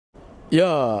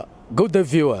Yeah, good day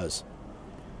viewers.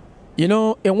 You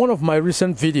know, in one of my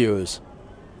recent videos,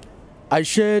 I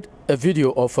shared a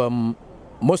video of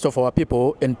most of our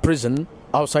people in prison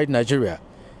outside Nigeria,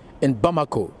 in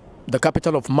Bamako, the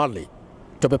capital of Mali,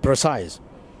 to be precise.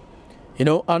 You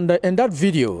know, and in that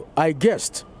video, I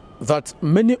guessed that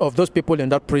many of those people in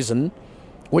that prison,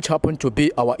 which happen to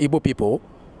be our Igbo people,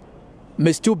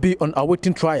 may still be on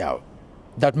awaiting trial,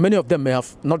 that many of them may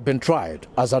have not been tried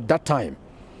as at that time.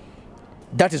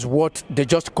 That is what they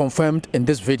just confirmed in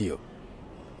this video.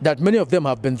 That many of them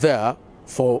have been there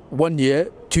for 1 year,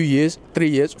 2 years, 3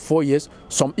 years, 4 years,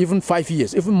 some even 5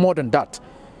 years, even more than that,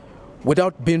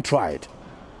 without being tried.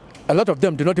 A lot of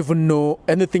them do not even know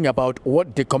anything about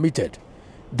what they committed.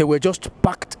 They were just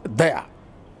packed there,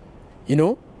 you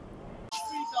know?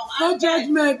 No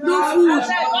judgment, no food.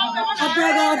 I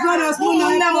beg our brothers,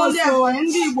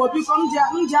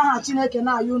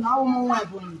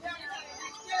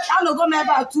 I no go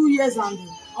about 2 years and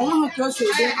I want to close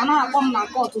it. And I come na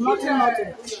court,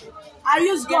 nothing. I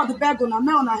use God to beg on a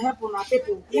man and help on our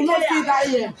people. You know, see that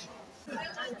here.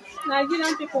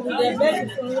 Nigerian people with their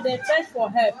beg for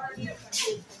help. We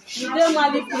don't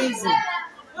Mali prison.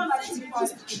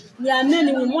 We are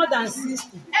many with more than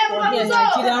 60 for here,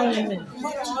 Nigerian women.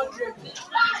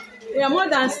 We are more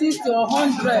than 60 or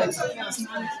 100.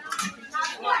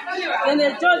 And they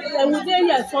judge, we dey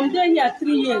here, some day here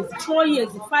 3 years, 4 years,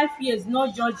 5 years,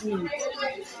 no judgment.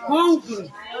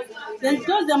 Hungry. Then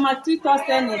those that maltreat us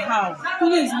anyhow.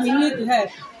 Please, we need help.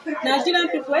 Nigerian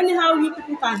people, anyhow you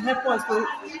people can help us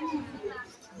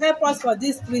for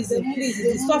this prison. Please,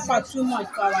 it suffer too much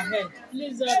for our head.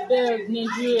 Please, I beg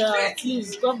Nigeria,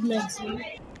 please, government.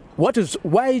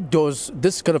 Why does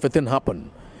this kind of a thing happen?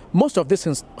 Most of these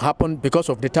things happen because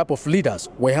of the type of leaders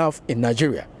we have in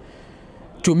Nigeria.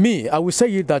 To me, I will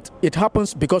say that it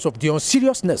happens because of the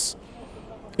unseriousness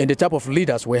in the type of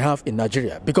leaders we have in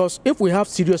Nigeria. Because if we have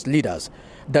serious leaders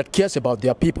that cares about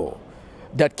their people,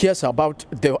 that cares about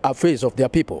the affairs of their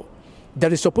people,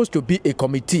 there is supposed to be a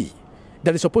committee,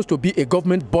 there is supposed to be a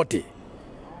government body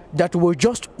that will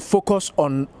just focus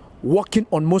on working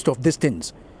on most of these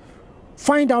things.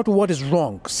 Find out what is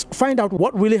wrong, find out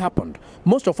what really happened.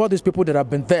 Most of all these people that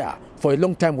have been there for a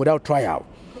long time without trial,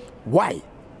 why?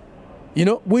 You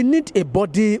know, we need a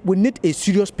body, we need a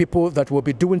serious people that will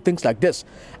be doing things like this.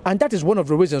 And that is one of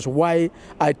the reasons why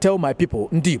I tell my people,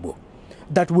 Ndibo,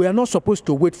 that we are not supposed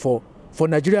to wait for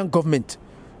Nigerian government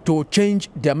to change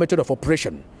their method of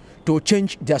operation, to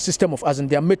change their system of, as in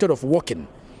their method of working.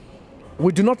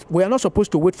 We are not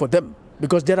supposed to wait for them,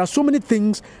 because there are so many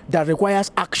things that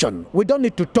requires action. We don't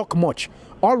need to talk much.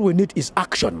 All we need is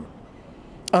action.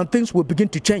 And things will begin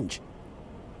to change.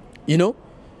 You know?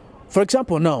 For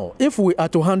example, now, if we are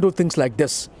to handle things like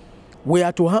this, we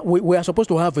are supposed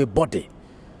to have a body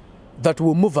that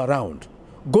will move around,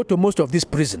 go to most of these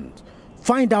prisons,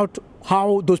 find out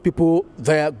how those people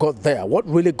there got there, what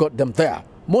really got them there.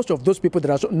 Most of those people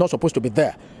that are not supposed to be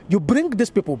there, you bring these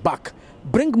people back,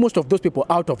 bring most of those people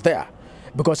out of there.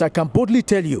 Because I can boldly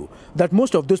tell you that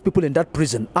most of those people in that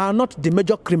prison are not the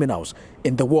major criminals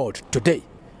in the world today.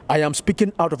 I am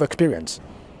speaking out of experience.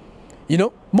 You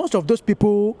know, most of those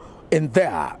people in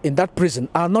that prison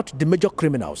are not the major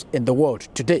criminals in the world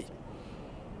today.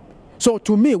 So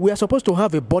to me, we are supposed to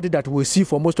have a body that will see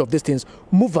for most of these things,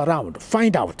 move around,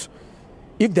 find out.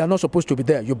 If they are not supposed to be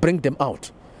there, you bring them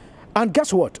out. And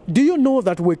guess what? Do you know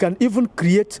that we can even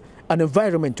create an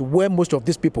environment where most of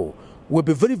these people will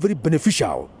be very, very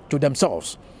beneficial to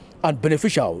themselves and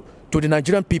beneficial to the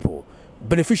Nigerian people,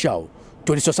 beneficial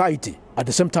to the society at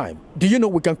the same time? Do you know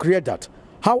we can create that?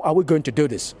 How are we going to do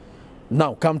this?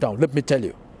 Now, calm down. Let me tell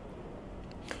you.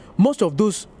 Most of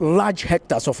those large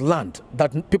hectares of land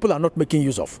that people are not making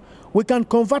use of, we can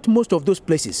convert most of those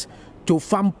places to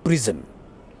farm prison.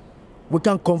 We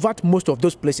can convert most of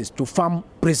those places to farm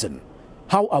prison.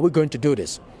 How are we going to do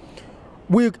this?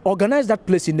 We organize that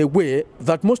place in a way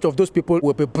that most of those people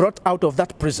will be brought out of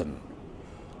that prison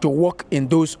to work in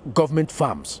those government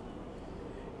farms.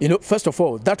 You know, first of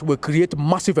all, that will create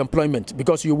massive employment,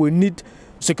 because you will need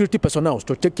security personnel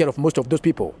to take care of most of those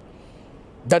people.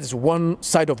 That is one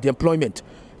side of the employment.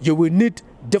 You will need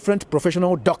different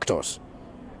professional doctors,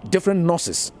 different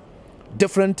nurses,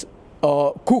 different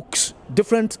cooks,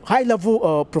 different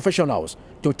high-level professionals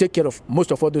to take care of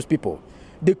most of all those people.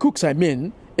 The cooks, I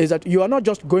mean, is that you are not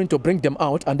just going to bring them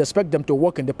out and expect them to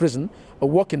work in the prison or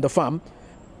work in the farm,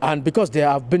 and because they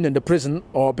have been in the prison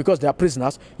or because they are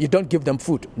prisoners, you don't give them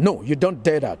food. No, you don't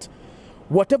dare that.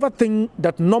 Whatever thing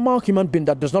that normal human being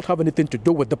that does not have anything to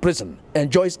do with the prison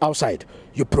enjoys outside,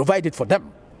 you provide it for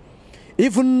them.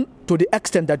 Even to the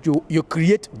extent that you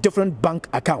create different bank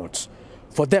accounts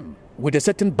for them with a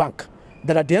certain bank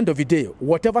that at the end of the day,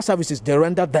 whatever services they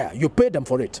render there, you pay them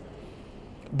for it.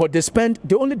 But they spend,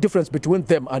 the only difference between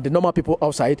them and the normal people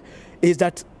outside is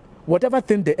that whatever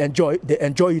thing they enjoy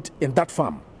it in that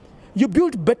farm. You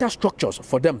build better structures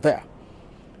for them there.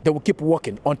 They will keep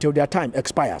working until their time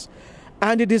expires.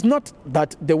 And it is not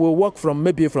that they will work from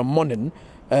maybe from morning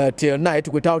till night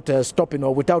without stopping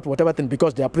or without whatever thing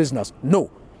because they are prisoners. No.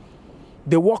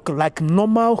 They work like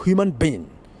normal human being.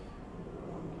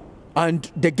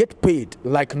 And they get paid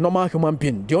like normal human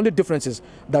being. The only difference is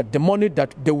that the money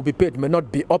that they will be paid may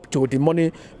not be up to the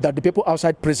money that the people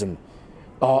outside prison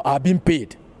are being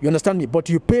paid. You understand me? But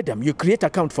you pay them, you create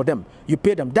account for them, you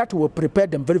pay them. That will prepare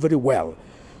them very, very well.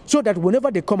 So that whenever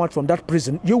they come out from that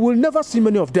prison, you will never see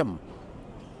many of them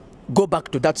go back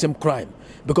to that same crime,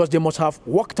 because they must have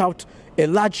worked out a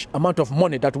large amount of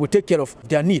money that will take care of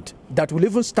their need, that will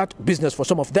even start business for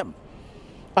some of them.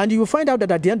 And you will find out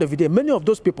that at the end of the day, many of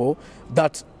those people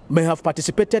that may have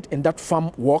participated in that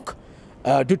farm work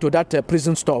due to that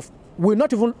prison stuff will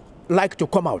not even like to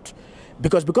come out.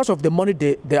 Because of the money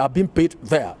they are being paid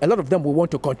there, a lot of them will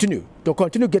want to continue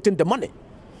getting the money.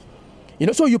 You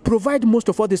know, so you provide most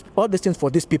of all these things for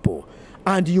these people,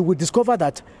 and you will discover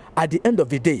that at the end of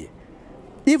the day,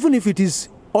 even if it is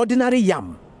ordinary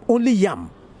yam, only yam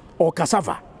or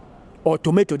cassava or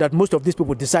tomato that most of these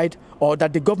people decide, or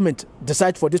that the government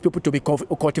decides for these people to be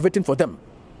cultivating for them,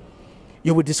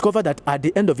 you will discover that at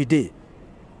the end of the day,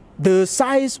 the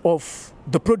size of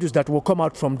the produce that will come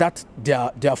out from that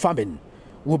their farming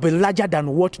will be larger than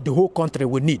what the whole country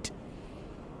will need.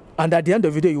 And at the end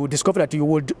of the day, you will discover that you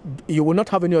will not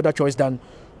have any other choice than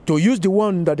to use the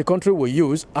one that the country will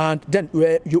use, and then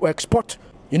you export,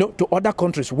 you know, to other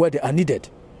countries where they are needed.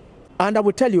 And I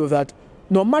will tell you that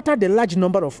no matter the large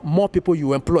number of more people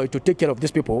you employ to take care of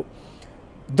these people,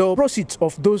 the proceeds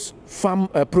of those farm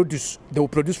produce they will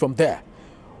produce from there,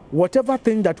 whatever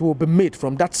thing that will be made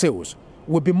from that sales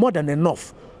will be more than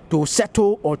enough to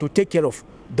settle or to take care of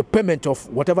the payment of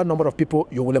whatever number of people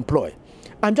you will employ.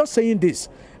 I'm just saying this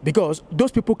because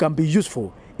those people can be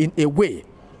useful in a way,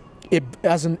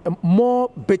 as in more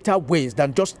better ways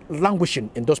than just languishing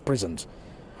in those prisons.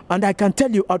 And I can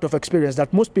tell you out of experience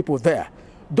that most people there,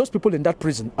 those people in that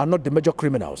prison are not the major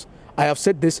criminals. I have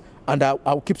said this and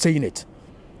I'll keep saying it.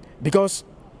 Because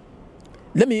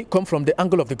let me come from the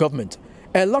angle of the government.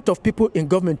 A lot of people in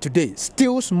government today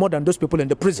steals more than those people in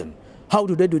the prison. How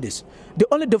do they do this? The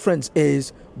only difference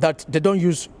is that they don't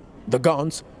use the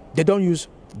guns, they don't use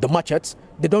the machetes,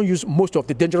 they don't use most of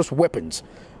the dangerous weapons.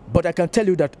 But I can tell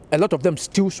you that a lot of them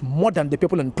steals more than the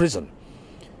people in prison.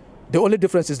 The only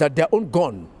difference is that their own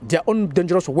gun, their own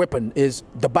dangerous weapon is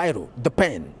the biro, the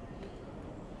pen.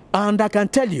 And I can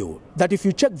tell you that if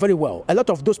you check very well, a lot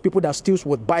of those people that steals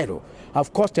with biro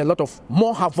have caused a lot of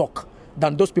more havoc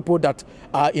than those people that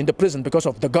are in the prison because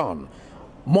of the gun.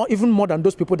 Even more than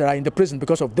those people that are in the prison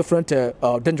because of different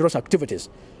dangerous activities.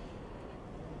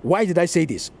 Why did I say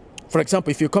this? For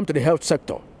example, if you come to the health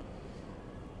sector,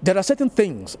 there are certain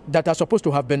things that are supposed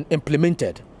to have been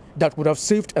implemented that would have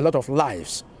saved a lot of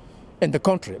lives in the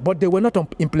country, but they were not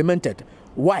implemented.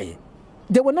 Why?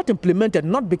 They were not implemented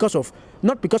not because of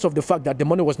the fact that the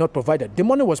money was not provided. The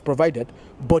money was provided,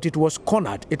 but it was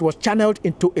cornered. It was channeled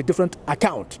into a different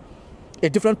account, a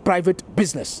different private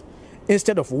business,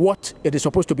 instead of what it is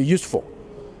supposed to be used for.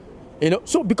 You know,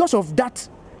 so because of that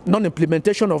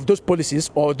non-implementation of those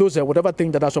policies or those whatever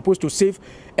thing that are supposed to save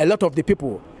a lot of the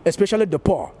people, especially the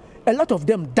poor, a lot of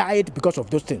them died because of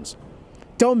those things.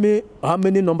 Tell me how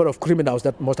many number of criminals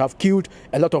that must have killed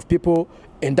a lot of people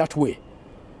in that way.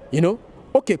 You know,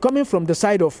 okay, coming from the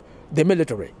side of the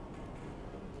military,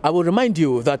 I will remind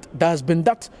you that there has been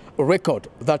that record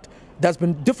that there's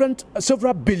been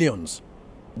several billions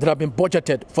that have been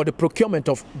budgeted for the procurement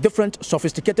of different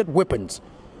sophisticated weapons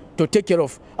to take care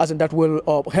of, as in that will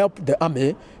help the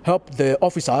army, help the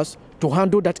officers to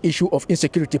handle that issue of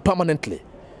insecurity permanently.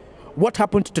 What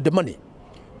happened to the money?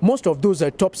 Most of those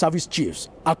top service chiefs,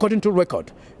 according to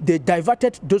record, they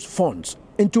diverted those funds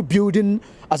into building,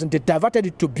 as in they diverted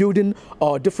it to building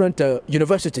different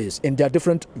universities in their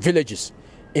different villages,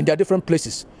 in their different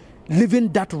places, leaving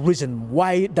that reason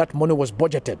why that money was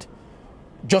budgeted.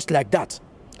 Just like that.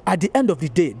 At the end of the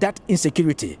day, that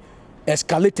insecurity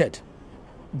escalated,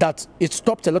 that it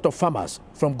stopped a lot of farmers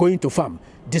from going to farm.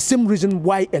 The same reason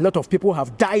why a lot of people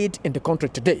have died in the country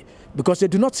today, because they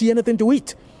do not see anything to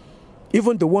eat.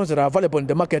 Even the ones that are available in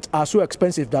the market are so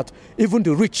expensive that even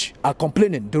the rich are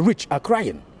complaining, the rich are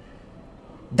crying.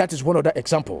 That is one other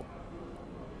example.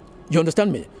 You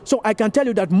understand me? So I can tell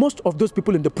you that most of those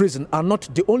people in the prison are not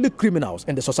the only criminals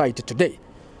in the society today.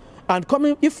 And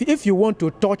if you want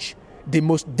to touch the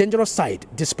most dangerous side,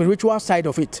 the spiritual side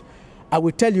of it, I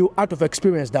will tell you out of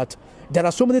experience that there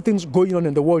are so many things going on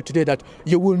in the world today that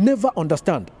you will never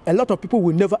understand. A lot of people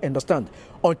will never understand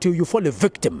until you fall a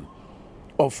victim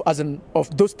of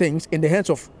those things in the hands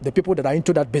of the people that are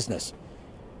into that business.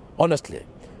 Honestly.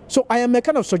 So I am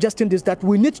kind of suggesting this, that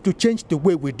we need to change the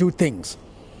way we do things.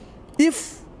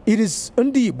 If it is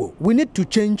Unthinkable, we need to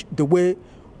change the way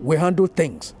we handle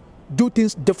things. Do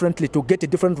things differently to get a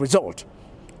different result.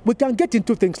 We can get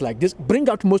into things like this, bring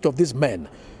out most of these men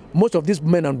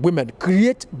and women,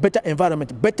 create better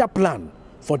environment, better plan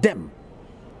for them.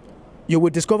 You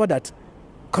will discover that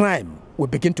crime will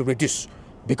begin to reduce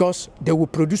because they will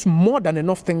produce more than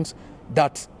enough things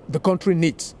that the country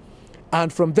needs.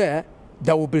 And from there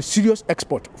will be serious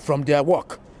export from their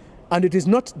work. And it is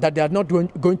not that they are not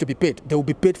going to be paid. They will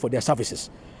be paid for their services.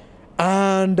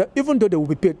 And even though they will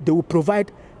be paid, they will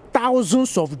provide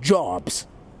thousands of job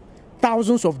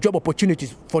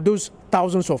opportunities for those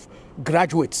thousands of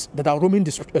graduates that are roaming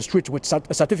the streets with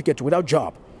certificates without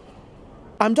job.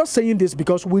 I'm just saying this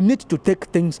because we need to take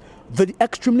things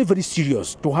extremely very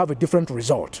serious to have a different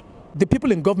result. The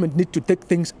people in government need to take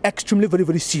things extremely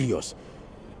very serious,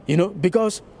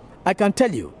 because I can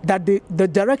tell you that the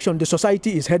direction the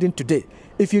society is heading today,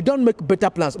 if you don't make better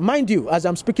plans, mind you, as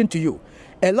I'm speaking to you,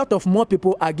 a lot of more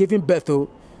people are giving birth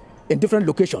in different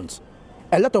locations.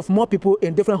 A lot of more people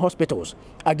in different hospitals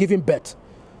are giving birth.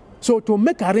 So to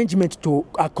make arrangements to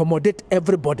accommodate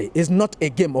everybody is not a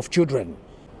game of children.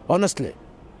 Honestly.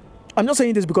 I'm not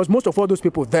saying this because most of all those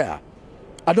people there,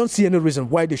 I don't see any reason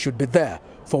why they should be there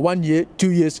for 1 year,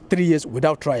 2 years, 3 years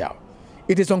without trial.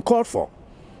 It is uncalled for.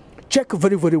 Check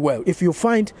very well. If you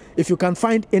can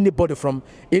find anybody from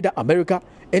either America,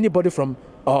 anybody from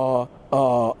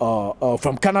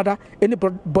Canada,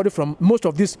 anybody from most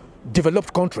of these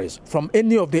developed countries, from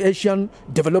any of the Asian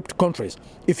developed countries,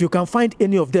 if you can find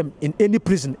any of them in any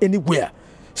prison anywhere,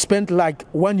 spend like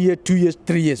 1 year, 2 years,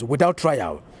 3 years without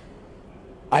trial,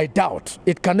 I doubt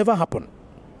it can never happen.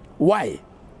 Why?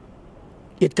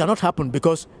 It cannot happen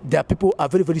because their people are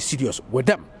very serious with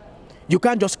them. You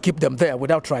can't just keep them there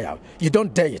without trial. You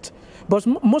don't dare it. But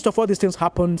most of all these things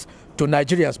happen to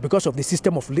Nigerians because of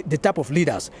the type of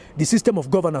leaders, the system of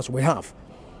governance we have.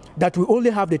 That we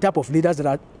only have the type of leaders that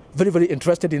are very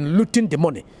interested in looting the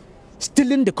money,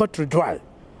 stealing the country dry,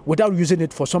 without using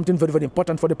it for something very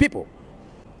important for the people.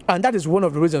 And that is one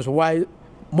of the reasons why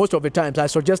most of the times I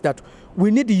suggest that we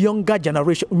need younger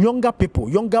generation, younger people,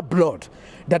 younger blood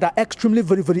that are extremely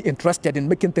very interested in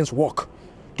making things work,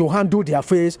 to handle the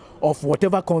affairs of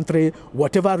whatever country,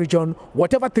 whatever region,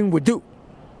 whatever thing we do.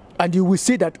 And you will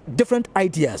see that different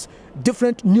ideas,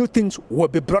 different new things will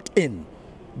be brought in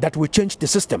that will change the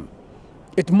system.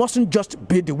 It mustn't just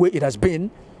be the way it has been,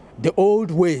 the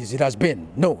old ways it has been.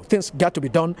 No, things got to be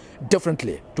done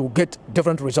differently to get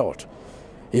different result.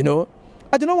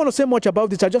 I do not want to say much about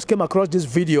this. I just came across this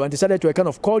video and decided to kind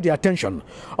of call the attention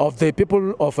of the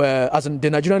people of, as in the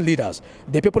Nigerian leaders,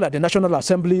 the people at the National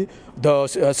Assembly, the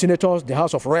senators, the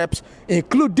House of Reps,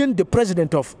 including the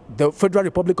President of the Federal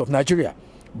Republic of Nigeria,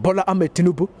 Bola Ahmed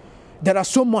Tinubu. There are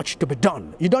so much to be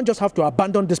done. You don't just have to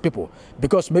abandon these people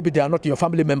because maybe they are not your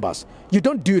family members. You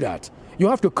don't do that. You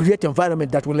have to create an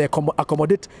environment that will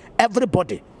accommodate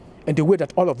everybody in the way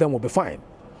that all of them will be fine.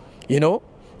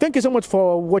 Thank you so much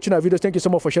for watching our videos. Thank you so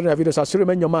much for sharing our videos. I still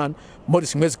remain your man,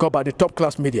 Moris Nwa Ezike Oba, the Top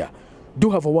Class Media. Do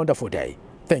have a wonderful day.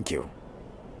 Thank you.